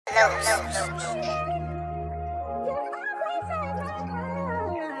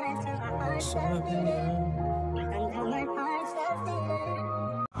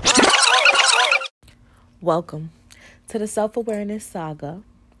Welcome to the Self-Awareness Saga,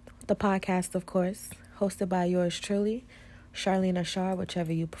 the podcast, of course, hosted by yours truly, Charlene or Char,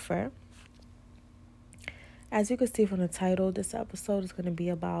 whichever you prefer. As you can see from the title, this episode is going to be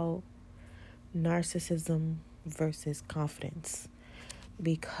about narcissism versus confidence,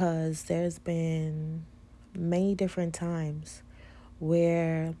 because there's been many different times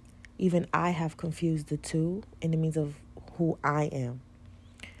where even I have confused the two in the means of who I am,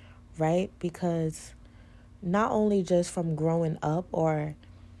 right? Because not only just from growing up or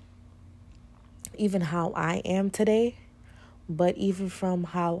even how I am today, but even from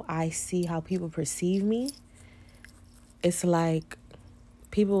how I see how people perceive me, it's like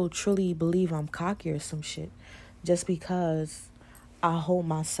people truly believe I'm cocky or some shit just because I hold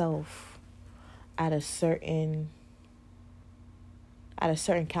myself at a certain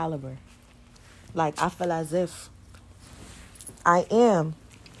caliber. Like, I feel as if I am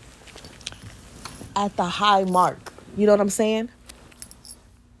at the high mark. You know what I'm saying?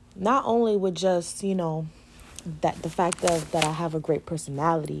 Not only with just, that the fact that I have a great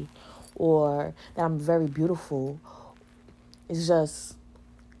personality or that I'm very beautiful. It's just,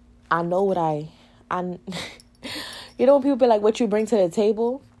 I know what I when people be like, what you bring to the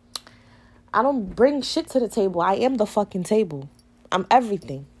table? I don't bring shit to the table. I am the fucking table. I'm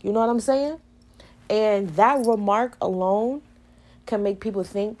everything. You know what I'm saying? And that remark alone can make people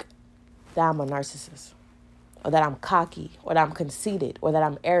think that I'm a narcissist, or that I'm cocky, or that I'm conceited, or that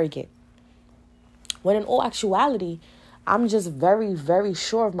I'm arrogant. When in all actuality, I'm just very, very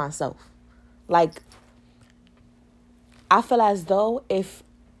sure of myself. Like, I feel as though if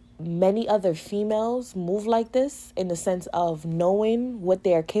many other females move like this, in the sense of knowing what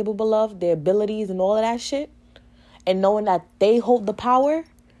they're capable of, their abilities and all of that shit, and knowing that they hold the power,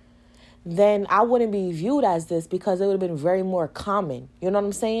 then I wouldn't be viewed as this, because it would have been very more common. You know what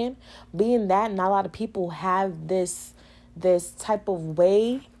I'm saying? Being that not a lot of people have this type of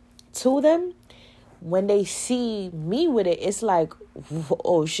way to them, when they see me with it, it's like,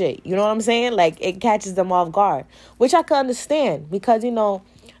 oh shit. You know what I'm saying? Like, it catches them off guard, which I can understand, because,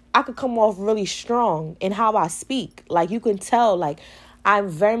 I could come off really strong in how I speak. Like, you can tell, like, I'm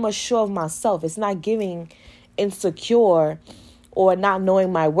very much sure of myself. It's not giving insecure or not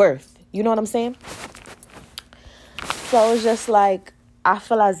knowing my worth. You know what I'm saying? So it's just like, I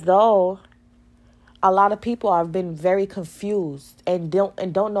feel as though a lot of people have been very confused and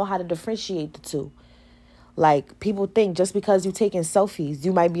don't know how to differentiate the two. Like, people think just because you're taking selfies,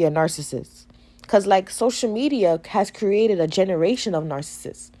 you might be a narcissist. Because, like, social media has created a generation of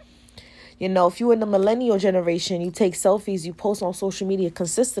narcissists. If you're in the millennial generation, you take selfies, you post on social media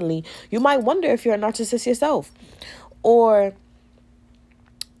consistently, you might wonder if you're a narcissist yourself. Or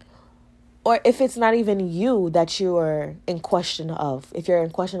if it's not even you that you're in question of, if you're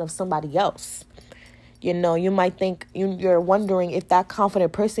in question of somebody else. You might think, you're wondering if that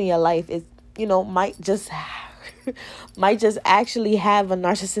confident person in your life is, might just actually have a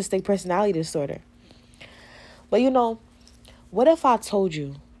narcissistic personality disorder. But what if I told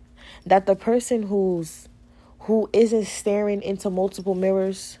you that the person who isn't staring into multiple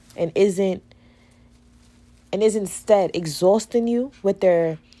mirrors and is instead exhausting you with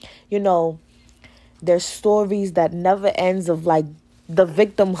their stories that never ends of, like, the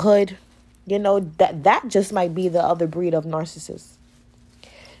victimhood, that just might be the other breed of narcissists.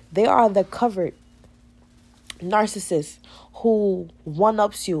 They are the covered narcissists who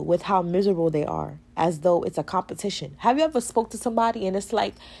one-ups you with how miserable they are, as though it's a competition. Have you ever spoke to somebody and it's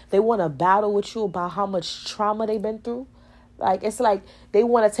like they want to battle with you about how much trauma they've been through? Like, it's like they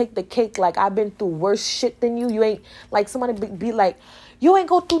want to take the cake. Like, I've been through worse shit than you. You ain't, like, somebody be like, you ain't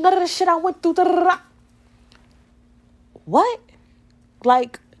go through none of the shit I went through. Da-da-da-da. What?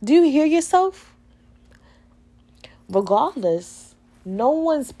 Like, do you hear yourself? Regardless, no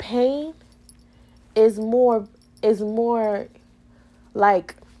one's pain is more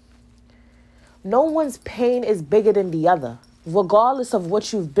like, no one's pain is bigger than the other. Regardless of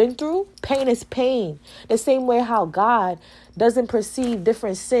what you've been through, pain is pain. The same way how God doesn't perceive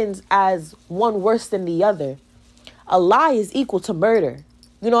different sins as one worse than the other. A lie is equal to murder.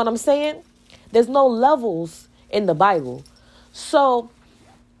 You know what I'm saying? There's no levels in the Bible. So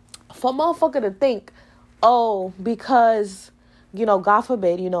for a motherfucker to think, oh, because, God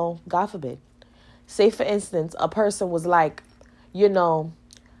forbid, say for instance, a person was like,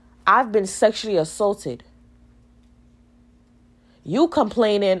 I've been sexually assaulted. You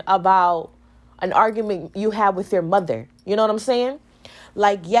complaining about an argument you had with your mother. You know what I'm saying?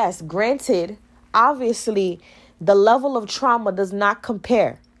 Like, yes, granted, obviously, the level of trauma does not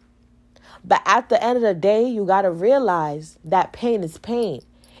compare. But at the end of the day, you got to realize that pain is pain.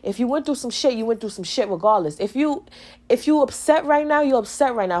 If you went through some shit, you went through some shit regardless. If you upset right now, you're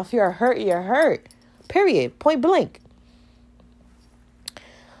upset right now. If you're hurt, you're hurt. Period. Point blank.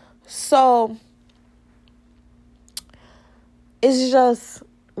 So it's just,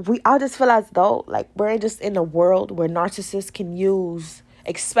 I just feel as though like we're just in a world where narcissists can use,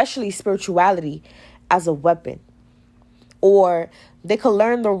 especially spirituality, as a weapon. Or they could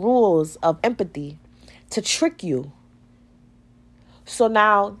learn the rules of empathy to trick you. So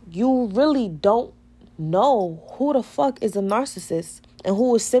now you really don't know who the fuck is a narcissist and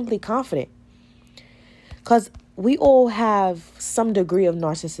who is simply confident. Because we all have some degree of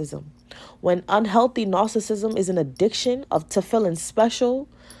narcissism. When unhealthy narcissism is an addiction to feeling special,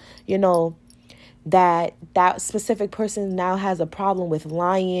 that specific person now has a problem with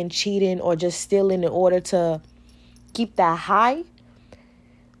lying, cheating, or just stealing in order to keep that high,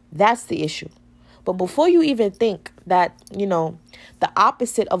 that's the issue. But before you even think that, the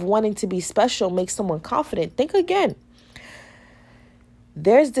opposite of wanting to be special makes someone confident, think again.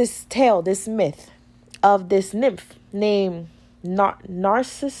 There's this tale, this myth of this nymph named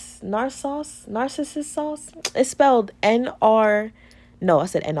Narcissus. It's spelled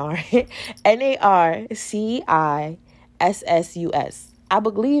Narcissus. I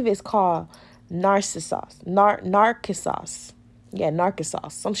believe it's called Narcissus. Yeah,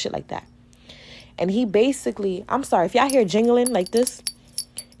 Narcissus, some shit like that. And he basically, I'm sorry, if y'all hear jingling like this,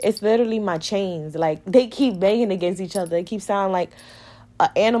 it's literally my chains. Like, they keep banging against each other. They keep sounding like an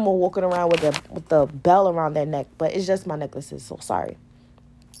animal walking around with the bell around their neck. But it's just my necklaces, so sorry.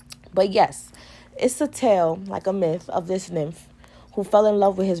 But yes, it's a tale, like a myth, of this nymph who fell in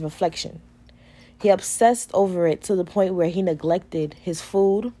love with his reflection. He obsessed over it to the point where he neglected his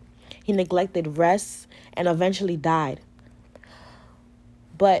food, he neglected rest, and eventually died.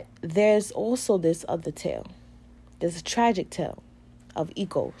 But there's also this other tale, this tragic tale of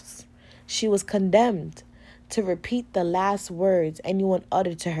Ecos. She was condemned to repeat the last words anyone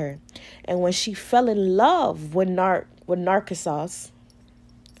uttered to her. And when she fell in love with Narcissus,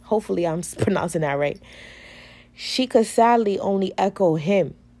 hopefully I'm pronouncing that right, she could sadly only echo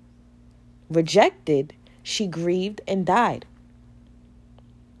him. Rejected, she grieved and died.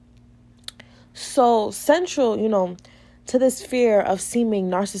 So central, to this fear of seeming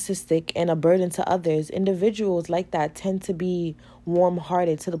narcissistic and a burden to others, individuals like that tend to be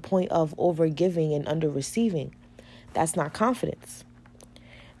warm-hearted to the point of over-giving and under-receiving. That's not confidence.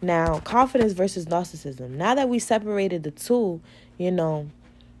 Now, confidence versus narcissism. Now that we separated the two, I'm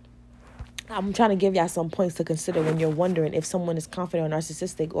trying to give y'all some points to consider when you're wondering if someone is confident or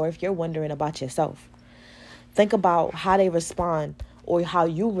narcissistic, or if you're wondering about yourself. Think about how they respond or how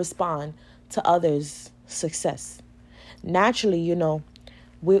you respond to others' success. Naturally,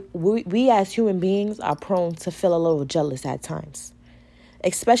 we as human beings are prone to feel a little jealous at times,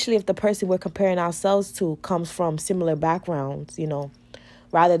 especially if the person we're comparing ourselves to comes from similar backgrounds,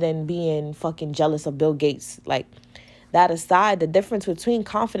 rather than being fucking jealous of Bill Gates. Like, that aside, the difference between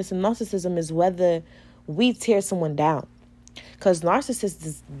confidence and narcissism is whether we tear someone down. Because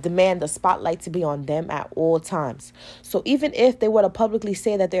narcissists demand the spotlight to be on them at all times. So even if they were to publicly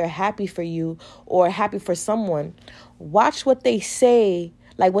say that they're happy for you or happy for someone, watch what they say,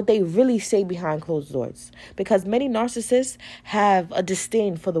 like what they really say behind closed doors. Because many narcissists have a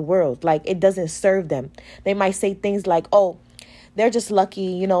disdain for the world. Like, it doesn't serve them. They might say things like, oh, they're just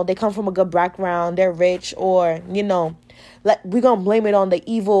lucky, they come from a good background, they're rich, or, we're going to blame it on the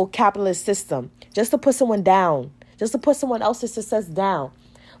evil capitalist system just to put someone down. Just to put someone else's success down.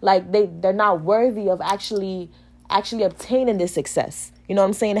 Like, they're not worthy of actually obtaining this success. You know what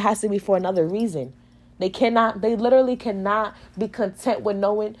I'm saying? It has to be for another reason. They literally cannot be content with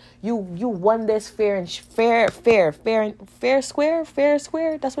knowing you won this fair and square. That's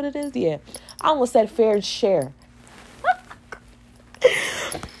what it is? Yeah. I almost said fair and share.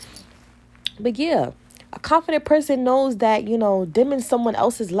 But yeah, a confident person knows that, dimming someone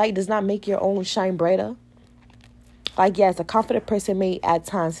else's light does not make your own shine brighter. Like, yes, a confident person may at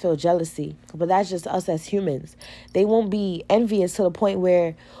times feel jealousy, but that's just us as humans. They won't be envious to the point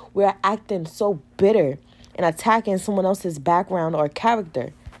where we're acting so bitter and attacking someone else's background or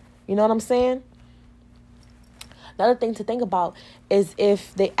character. You know what I'm saying? Another thing to think about is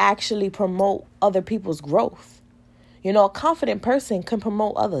if they actually promote other people's growth. A confident person can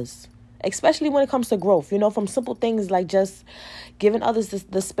promote others, especially when it comes to growth, from simple things like just giving others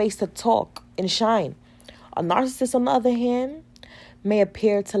the space to talk and shine. A narcissist, on the other hand, may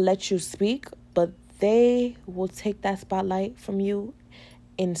appear to let you speak, but they will take that spotlight from you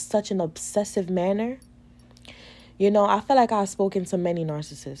in such an obsessive manner. I feel like I've spoken to many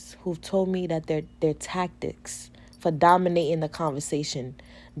narcissists who've told me that their tactics for dominating the conversation,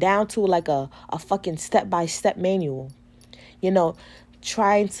 down to like a fucking step-by-step manual,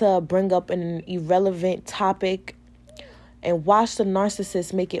 trying to bring up an irrelevant topic and watch the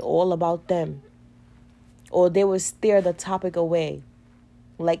narcissist make it all about them. Or they would steer the topic away.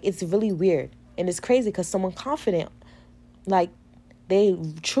 Like, it's really weird. And it's crazy because someone confident, like, they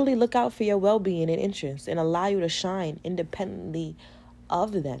truly look out for your well-being and interests and allow you to shine independently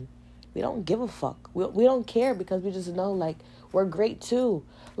of them. We don't give a fuck. We don't care because we just know, like, we're great too.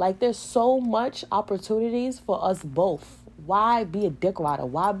 Like, there's so much opportunities for us both. Why be a dick rider?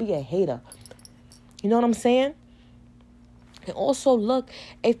 Why be a hater? You know what I'm saying? And also look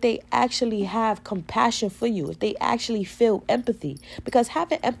if they actually have compassion for you, if they actually feel empathy. Because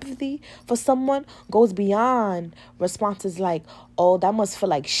having empathy for someone goes beyond responses like, oh, that must feel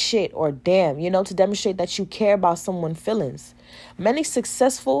like shit, or damn, to demonstrate that you care about someone's feelings. Many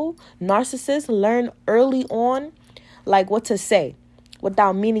successful narcissists learn early on, like, what to say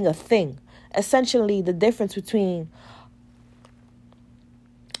without meaning a thing. Essentially, the difference between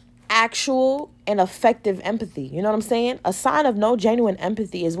actual and effective empathy. You know what I'm saying? A sign of no genuine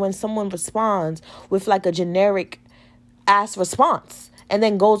empathy is when someone responds with like a generic ass response and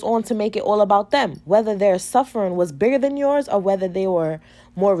then goes on to make it all about them, whether their suffering was bigger than yours or whether they were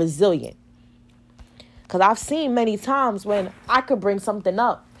more resilient. Because I've seen many times when I could bring something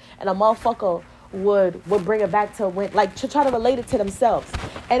up and a motherfucker would bring it back to when, like, to try to relate it to themselves.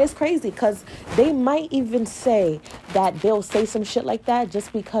 And it's crazy because they might even say that they'll say some shit like that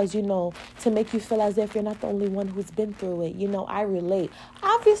just because, to make you feel as if you're not the only one who's been through it. I relate.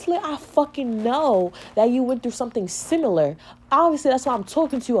 Obviously, I fucking know that you went through something similar. Obviously, that's why I'm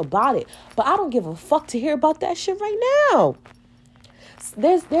talking to you about it. But I don't give a fuck to hear about that shit right now.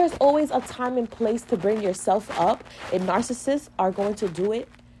 There's always a time and place to bring yourself up, and narcissists are going to do it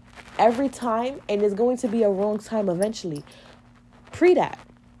every time, and there's going to be a wrong time eventually. That.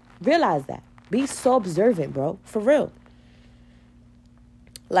 Realize that. Be so observant, bro. For real.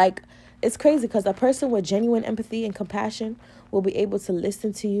 Like, it's crazy because a person with genuine empathy and compassion will be able to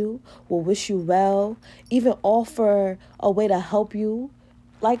listen to you, will wish you well, even offer a way to help you.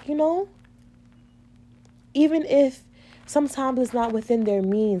 Like, even if sometimes it's not within their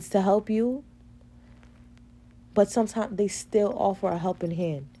means to help you, but sometimes they still offer a helping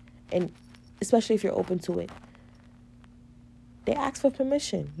hand. And especially if you're open to it. They ask for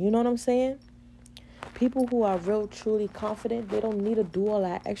permission. You know what I'm saying? People who are real, truly confident, they don't need to do all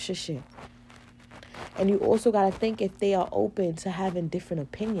that extra shit. And you also got to think if they are open to having different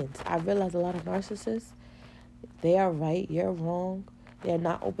opinions. I realize a lot of narcissists, they are right, you're wrong. They're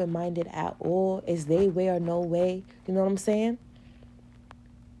not open-minded at all. It's they way or no way. You know what I'm saying?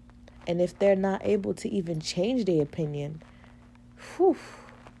 And if they're not able to even change their opinion, whew.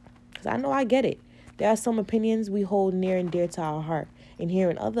 Because I know I get it. There are some opinions we hold near and dear to our heart. And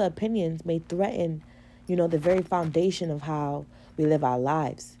hearing other opinions may threaten, the very foundation of how we live our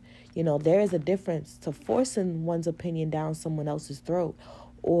lives. There is a difference to forcing one's opinion down someone else's throat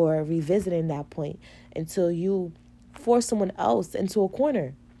or revisiting that point until you force someone else into a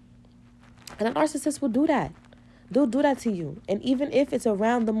corner. And a narcissist will do that. They'll do that to you. And even if it's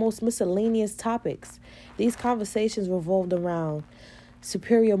around the most miscellaneous topics, these conversations revolved around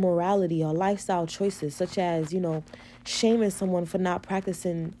superior morality or lifestyle choices, such as, shaming someone for not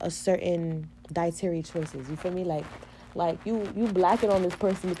practicing a certain dietary choices. You feel me? Like you blacking on this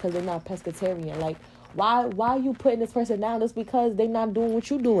person because they're not pescatarian. Like, why you putting this person down just because they're not doing what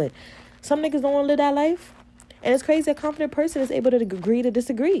you doing? Some niggas don't want to live that life. And it's crazy a confident person is able to agree to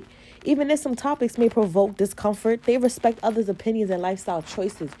disagree. Even if some topics may provoke discomfort, they respect others' opinions and lifestyle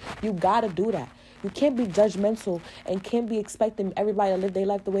choices. You gotta do that. You can't be judgmental and can't be expecting everybody to live their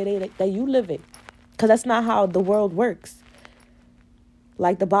life the way that you live it. Because that's not how the world works.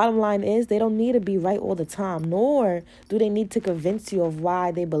 Like, the bottom line is they don't need to be right all the time, nor do they need to convince you of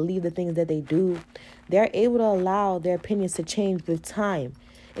why they believe the things that they do. They're able to allow their opinions to change with time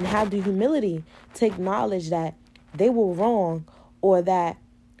and have the humility to acknowledge that they were wrong or that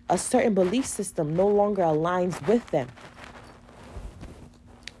a certain belief system no longer aligns with them.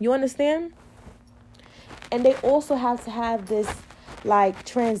 You understand? And they also have to have this,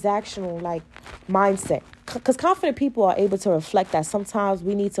 transactional, mindset. Because confident people are able to reflect that sometimes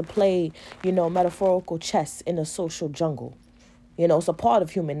we need to play, metaphorical chess in a social jungle. It's a part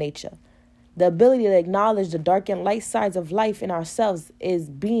of human nature. The ability to acknowledge the dark and light sides of life in ourselves is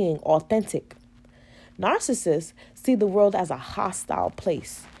being authentic. Narcissists see the world as a hostile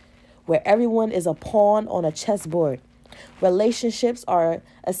place where everyone is a pawn on a chessboard Relationships are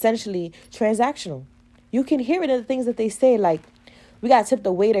essentially transactional. You can hear it in the things that they say, like, we got to tip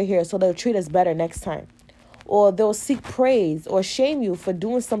the waiter here so they'll treat us better next time. Or they'll seek praise or shame you for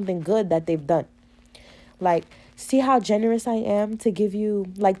doing something good that they've done. Like, see how generous I am to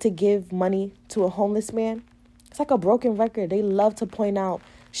give money to a homeless man? It's like a broken record. They love to point out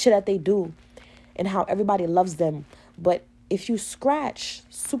shit that they do and how everybody loves them. But if you scratch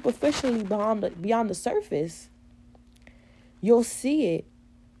superficially beyond the surface, you'll see it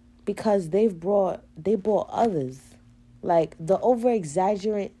because they brought others. Like the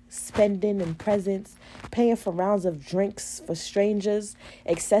over-exaggerate spending and presents, paying for rounds of drinks for strangers,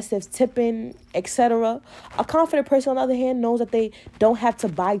 excessive tipping, etc. A confident person, on the other hand, knows that they don't have to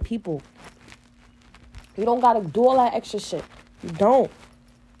buy people. You don't got to do all that extra shit. You don't.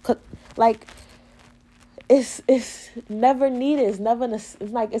 Like, it's never needed. It's not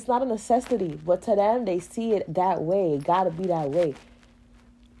a necessity. But to them, they see it that way. It got to be that way.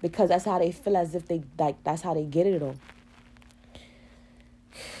 Because that's how they feel, as if that's how they get it all.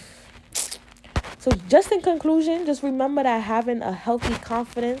 So just in conclusion, just remember that having a healthy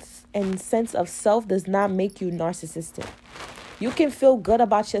confidence and sense of self does not make you narcissistic. You can feel good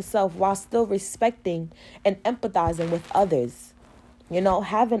about yourself while still respecting and empathizing with others. You know,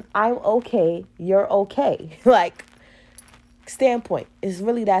 having I'm okay, you're okay, like, standpoint. It's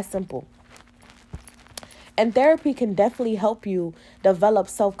really that simple. And therapy can definitely help you develop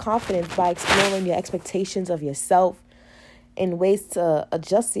self-confidence by exploring your expectations of yourself and ways to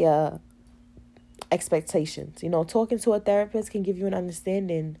adjust your expectations. You know, talking to a therapist can give you an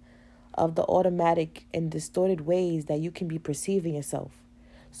understanding of the automatic and distorted ways that you can be perceiving yourself.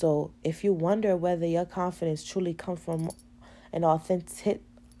 So if you wonder whether your confidence truly comes from an authentic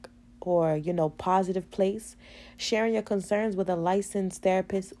or, positive place, sharing your concerns with a licensed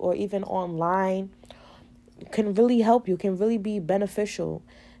therapist or even online can really help you, can really be beneficial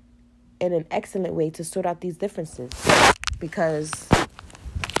in an excellent way to sort out these differences. Because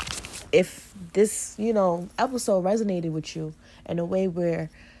if this, episode resonated with you in a way where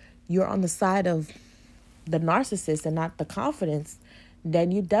you're on the side of the narcissist and not the confidence,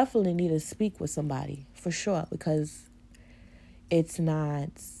 then you definitely need to speak with somebody for sure, because it's not,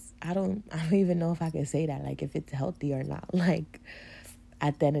 I don't even know if I can say that, like, if it's healthy or not. Like,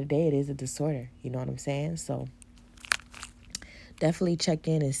 at the end of the day, it is a disorder. You know what I'm saying? So definitely check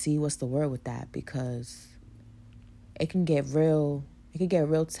in and see what's the word with that, because it can get real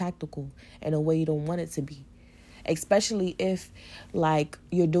tactical in a way you don't want it to be. Especially if, like,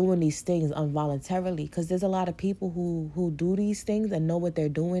 you're doing these things involuntarily, because there's a lot of people who do these things and know what they're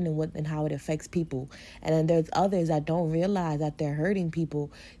doing and how it affects people. And then there's others that don't realize that they're hurting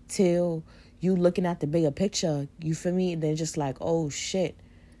people till you looking at the bigger picture. You feel me? And they're just like, oh shit.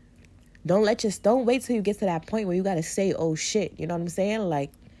 Don't wait till you get to that point where you gotta say, oh shit. You know what I'm saying?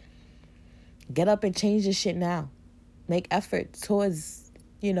 Like, get up and change this shit now. Make effort towards,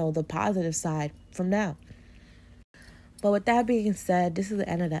 the positive side from now. But with that being said, this is the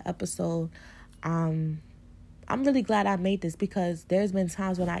end of the episode. I'm really glad I made this, because there's been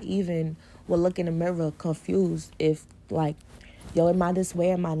times when I even will look in the mirror confused if, like, yo, am I this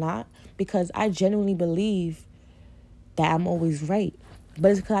way, am I not? Because I genuinely believe that I'm always right.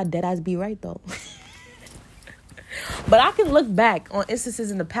 But it's because I deadass be right, though. But I can look back on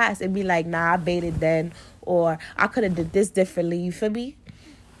instances in the past and be like, nah, I baited then, or I could have did this differently, you feel me?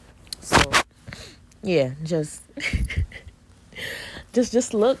 So, yeah, just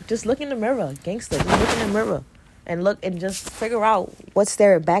look in the mirror, gangster. Just look in the mirror and look and just figure out what's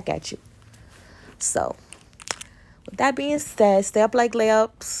staring back at you. So, with that being said, stay up like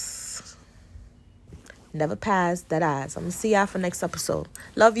layups. Never pass that eyes. I'm going to see y'all for next episode.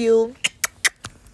 Love you.